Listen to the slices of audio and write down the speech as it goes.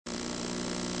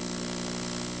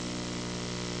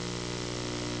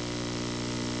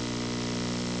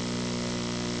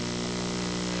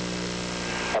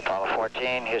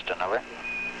14, Houston, over.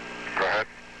 Go ahead.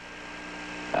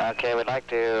 Okay, we'd like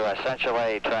to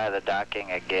essentially try the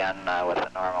docking again with the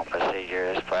normal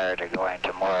procedures prior to going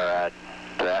to more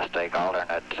drastic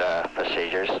alternate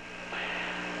procedures.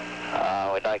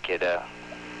 We'd like you to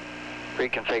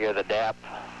reconfigure the DAP.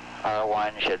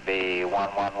 R1 should be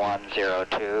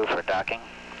 11102 for docking.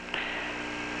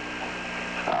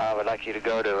 We'd like you to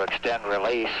go to extend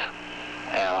release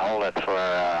and hold it for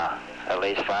at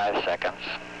least 5 seconds,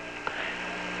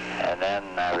 and then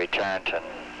return to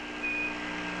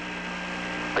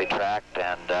retract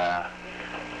and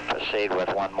proceed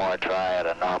with one more try at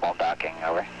a normal docking,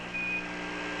 over.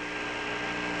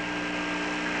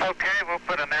 Okay, we'll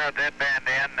put a narrow deadband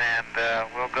in, and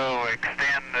we'll go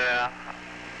extend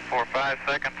for 5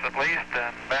 seconds at least,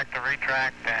 and back to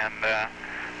retract, and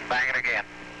bang it again.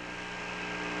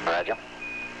 Roger.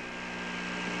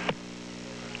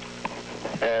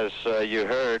 As you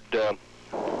heard,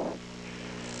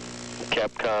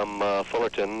 Capcom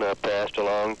Fullerton passed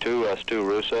along to Stu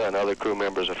Roosa and other crew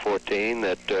members of 14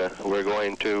 that we're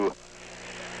going to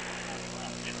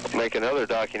make another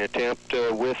docking attempt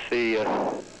with the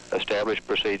established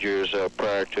procedures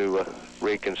prior to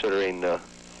reconsidering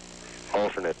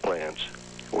alternate plans.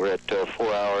 We're at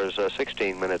 4 hours,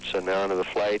 16 minutes now into the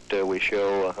flight. We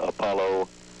show Apollo.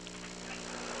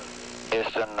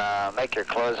 Houston, make your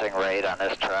closing rate on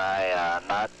this try,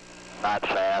 not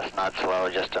fast, not slow,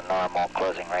 just a normal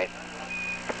closing rate.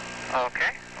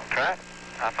 Okay, we'll try it.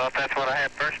 I thought that's what I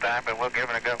had first time, but we'll give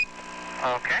it a go.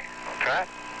 Okay, we'll try it.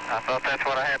 I thought that's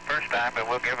what I had first time, but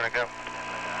we'll give it a go.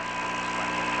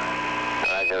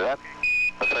 Roger that.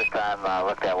 The first time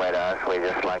looked that way to us. We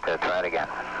just like to try it again.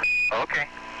 Okay.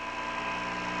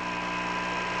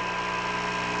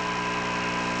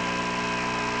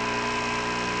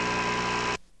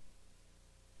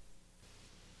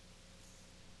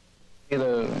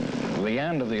 The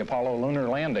end of the Apollo lunar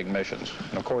landing missions.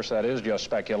 And of course, that is just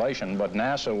speculation, but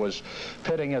NASA was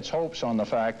pitting its hopes on the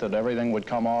fact that everything would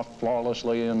come off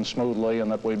flawlessly and smoothly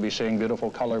and that we'd be seeing beautiful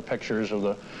color pictures of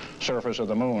the surface of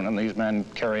the moon, and these men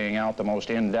carrying out the most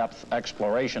in-depth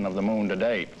exploration of the moon to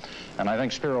date. And I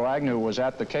think Spiro Agnew was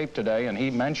at the Cape today, and he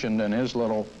mentioned in his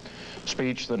little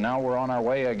speech that now we're on our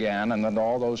way again, and that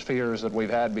all those fears that we've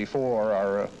had before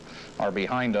are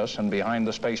behind us and behind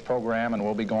the space program, and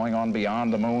we'll be going on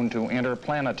beyond the moon to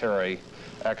interplanetary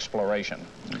exploration.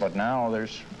 But now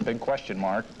there's a big question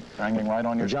mark hanging right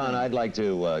on your John, screen. I'd like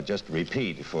to just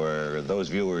repeat for those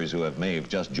viewers who may have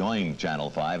just joined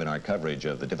Channel 5 in our coverage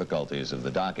of the difficulties of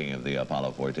the docking of the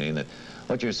Apollo 14, that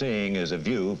what you're seeing is a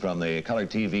view from the color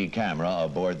TV camera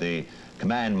aboard the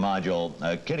command module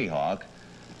Kitty Hawk,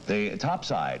 the top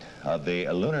side of the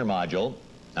lunar module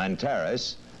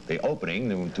Antares, the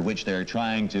opening to which they're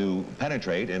trying to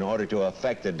penetrate in order to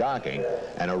effect the docking,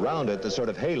 and around it, the sort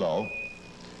of halo,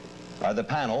 are the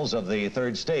panels of the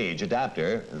third stage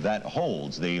adapter that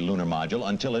holds the lunar module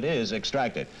until it is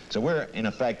extracted. So we're, in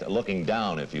effect, looking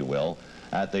down, if you will,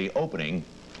 at the opening,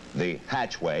 the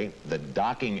hatchway, the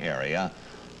docking area,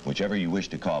 whichever you wish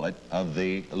to call it, of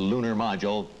the lunar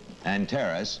module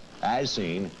Antares, as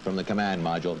seen from the command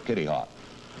module Kitty Hawk.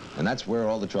 And that's where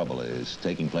all the trouble is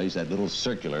taking place, that little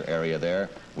circular area there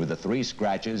with the 3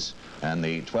 scratches and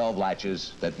the 12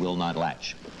 latches that will not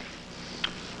latch.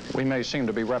 We may seem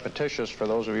to be repetitious for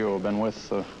those of you who have been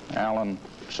with Alan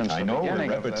since the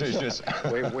beginning of this.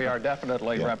 we are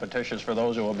definitely repetitious for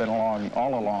those who have been along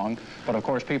all along. But of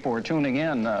course, people were tuning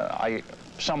in.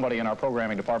 Somebody in our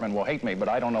programming department will hate me, but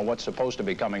I don't know what's supposed to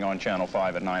be coming on Channel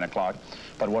 5 at 9 o'clock.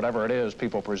 But whatever it is,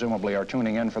 people presumably are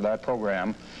tuning in for that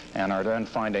program and are then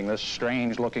finding this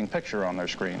strange-looking picture on their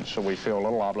screens. So we feel a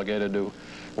little obligated to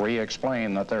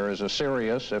re-explain that there is a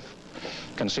serious, if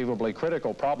conceivably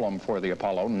critical problem for the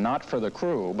Apollo, not for the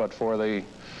crew, but for the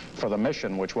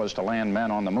mission, which was to land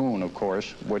men on the moon, of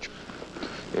course, which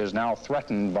is now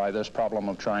threatened by this problem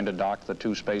of trying to dock the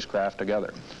 2 spacecraft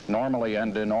together. Normally,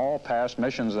 and in all past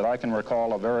missions that I can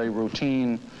recall, a very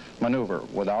routine maneuver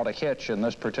without a hitch in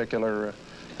this particular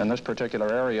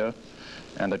area,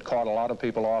 and it caught a lot of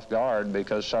people off guard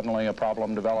because suddenly a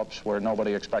problem develops where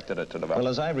nobody expected it to develop. Well,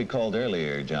 as I recalled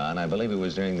earlier, John, I believe it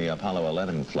was during the Apollo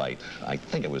 11 flight. I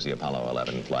think it was the Apollo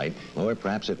 11 flight, or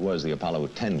perhaps it was the Apollo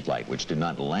 10 flight, which did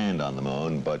not land on the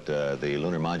moon, but the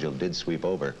lunar module did sweep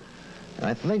over. And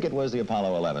I think it was the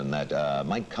Apollo 11 that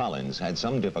Mike Collins had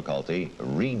some difficulty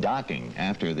redocking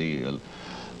after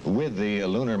with the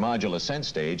lunar module ascent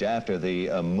stage after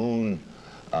the moon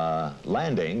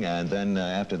landing, and then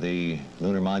after the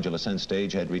lunar module ascent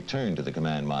stage had returned to the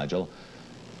command module.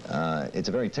 It's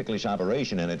a very ticklish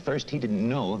operation, and at first he didn't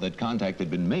know that contact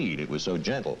had been made. It was so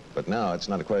gentle. But now it's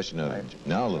not a question of...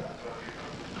 Now look.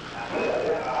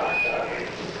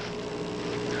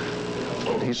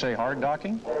 Did he say hard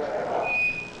docking?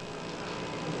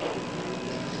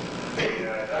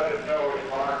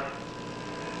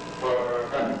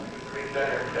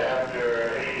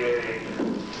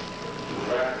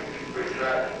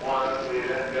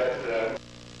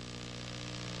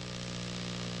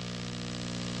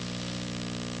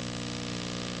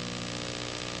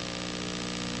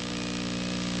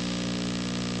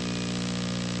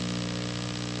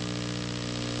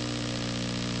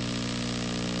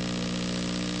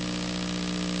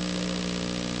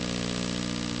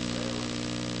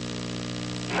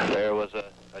 There was a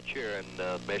cheer in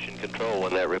mission control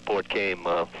when that report came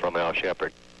from Al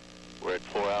Shepard. We're at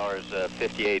 4 hours,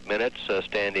 58 minutes,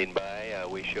 standing by.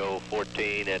 We show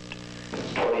 14 at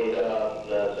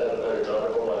 20,700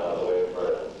 nautical miles away from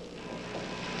Earth.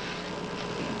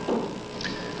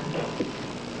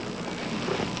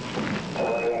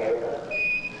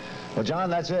 Well, John,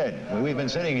 that's it. We've been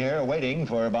sitting here waiting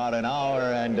for about an hour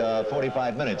and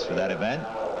 45 minutes for that event.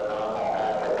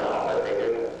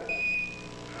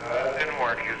 Didn't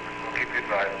work. We'll keep you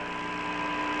advised.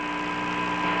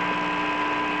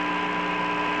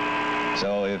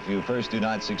 So if you first do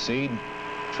not succeed,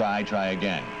 try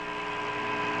again.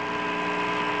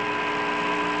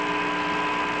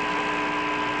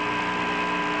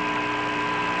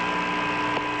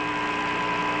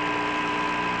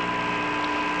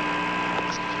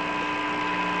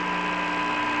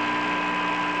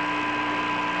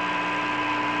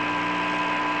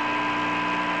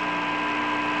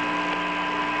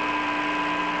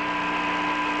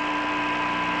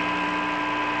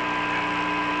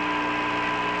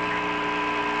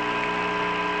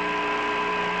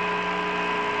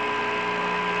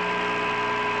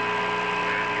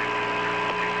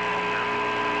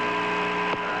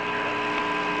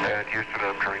 Houston,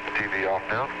 I'm turning the TV off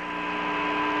now.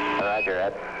 Roger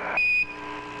that.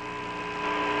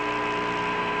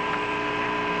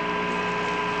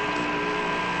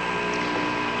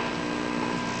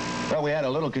 Well, we had a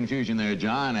little confusion there,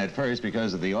 John, at first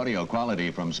because of the audio quality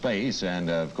from space and,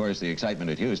 of course, the excitement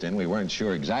at Houston. We weren't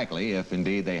sure exactly if,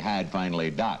 indeed, they had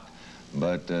finally docked.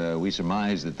 But we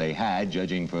surmised that they had,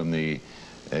 judging from the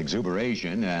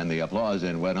exuberation and the applause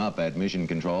that went up at mission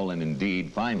control, and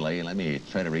indeed, finally, let me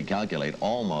try to recalculate,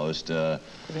 almost...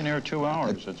 pretty near 2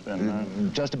 hours it's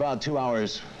been. Just about 2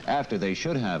 hours after they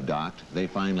should have docked, they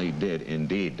finally did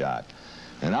indeed dock.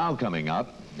 And now coming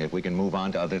up, if we can move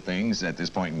on to other things at this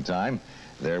point in time,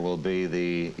 there will be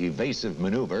the evasive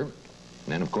maneuver,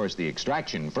 and of course the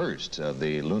extraction first of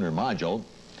the lunar module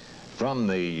from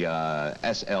the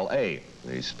SLA,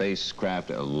 the spacecraft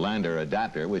lander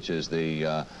adapter, which is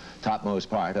the topmost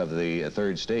part of the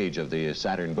third stage of the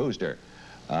Saturn booster.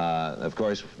 Of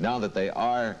course, now that they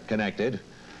are connected,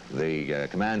 the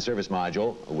command service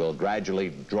module will gradually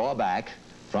draw back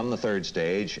from the third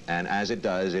stage, and as it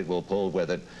does, it will pull with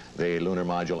it the lunar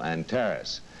module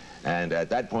Antares. And at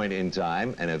that point in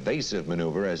time, an evasive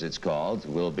maneuver, as it's called,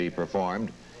 will be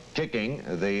performed, kicking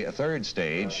the third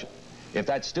stage, if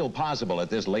that's still possible at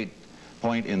this late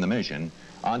point in the mission,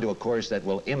 onto a course that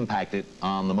will impact it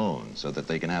on the moon so that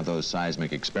they can have those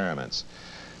seismic experiments.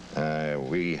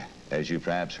 We, as you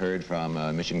perhaps heard from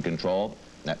Mission Control,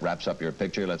 that wraps up your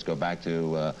picture. Let's go back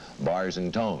to bars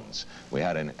and tones. We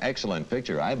had an excellent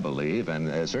picture, I believe,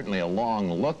 and certainly a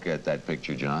long look at that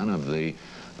picture, John, of the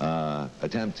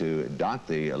attempt to dock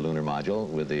the lunar module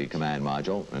with the command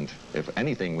module. And if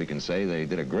anything, we can say they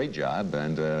did a great job,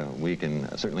 and we can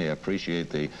certainly appreciate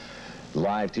the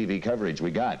live TV coverage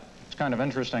we got. It's kind of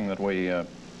interesting that we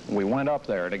went up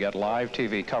there to get live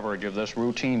TV coverage of this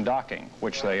routine docking,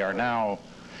 which they are now,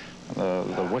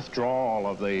 the withdrawal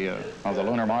of the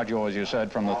lunar module, as you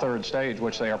said, from the third stage,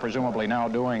 which they are presumably now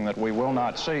doing, that we will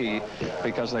not see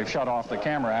because they've shut off the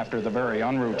camera after the very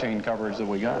unroutine coverage that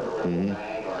we got. Mm-hmm.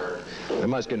 I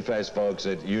must confess, folks,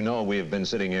 that you know we have been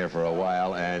sitting here for a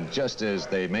while, and just as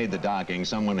they made the docking,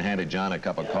 someone handed John a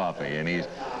cup of coffee, and he's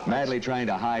madly trying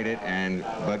to hide it,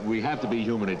 but we have to be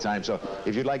human at times, so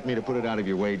if you'd like me to put it out of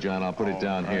your way, John, I'll put it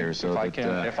down here. So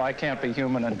if I can't be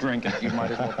human and drink it, you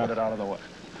might as well put it out of the way.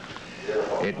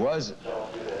 It was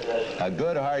a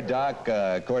good hard dock,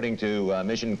 according to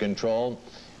Mission Control,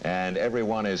 and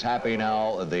everyone is happy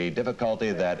now. The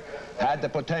difficulty that had the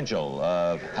potential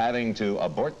of having to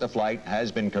abort the flight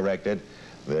has been corrected.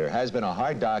 There has been a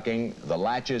hard docking. The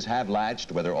latches have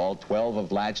latched. Whether all 12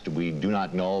 have latched, we do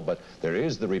not know, but there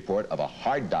is the report of a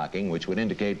hard docking, which would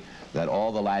indicate that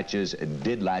all the latches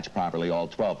did latch properly, all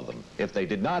 12 of them. If they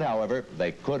did not, however,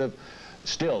 they could have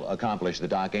still accomplished the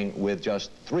docking with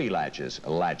just 3 latches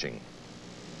latching.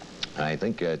 I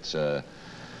think it's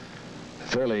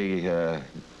fairly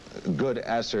good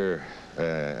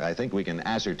I think we can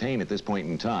ascertain at this point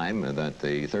in time that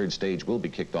the 3rd stage will be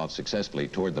kicked off successfully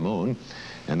toward the moon,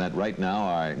 and that right now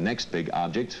our next big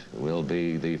object will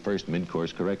be the first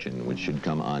mid-course correction, which should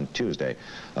come on Tuesday,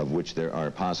 of which there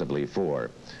are possibly 4.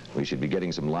 We should be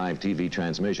getting some live TV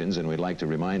transmissions, and we'd like to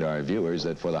remind our viewers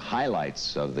that for the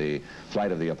highlights of the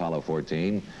flight of the Apollo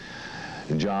 14,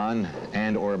 John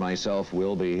and or myself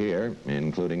will be here,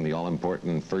 including the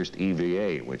all-important first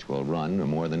EVA, which will run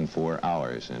more than 4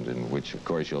 hours, and in which, of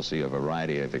course, you'll see a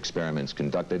variety of experiments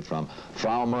conducted from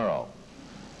Frau Murrow,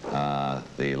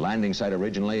 the landing site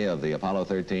originally of the Apollo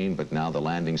 13, but now the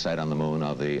landing site on the moon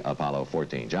of the Apollo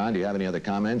 14. John, do you have any other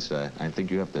comments? I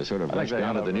think you have to sort of rush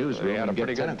down to the newsroom and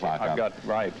get 10 o'clock up. I've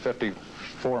got,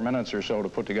 54 minutes or so to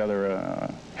put together,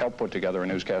 help put together a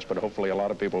newscast, but hopefully a lot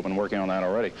of people have been working on that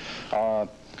already.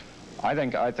 I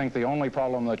think the only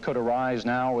problem that could arise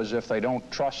now is if they don't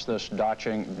trust this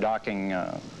docking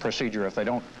procedure, if they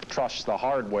don't trust the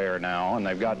hardware now, and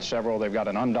they've got several, they've got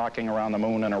an undocking around the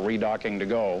moon and a redocking to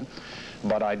go,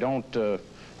 but I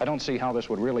don't see how this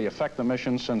would really affect the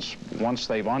mission, since once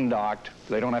they've undocked,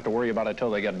 they don't have to worry about it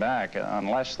till they get back,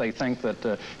 unless they think that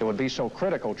it would be so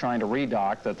critical trying to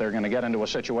redock that they're going to get into a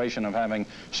situation of having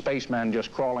spacemen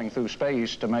just crawling through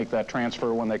space to make that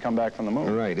transfer when they come back from the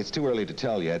moon. Right. It's too early to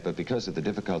tell yet, but because of the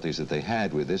difficulties that they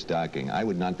had with this docking, I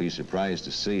would not be surprised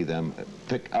to see them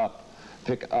pick up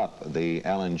the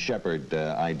Alan Shepard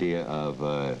idea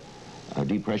of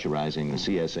depressurizing the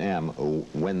CSM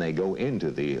when they go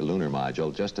into the lunar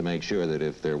module, just to make sure that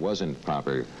if there wasn't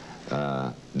proper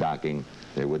docking,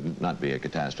 there would not be a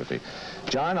catastrophe.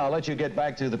 John, I'll let you get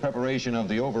back to the preparation of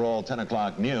the overall 10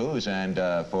 o'clock news, and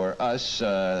for us,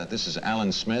 this is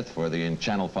Alan Smith for the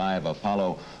Channel 5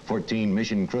 Apollo 14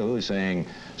 mission crew saying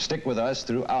stick with us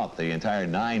throughout the entire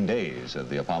 9 days of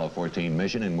the Apollo 14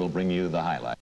 mission, and we'll bring you the highlights.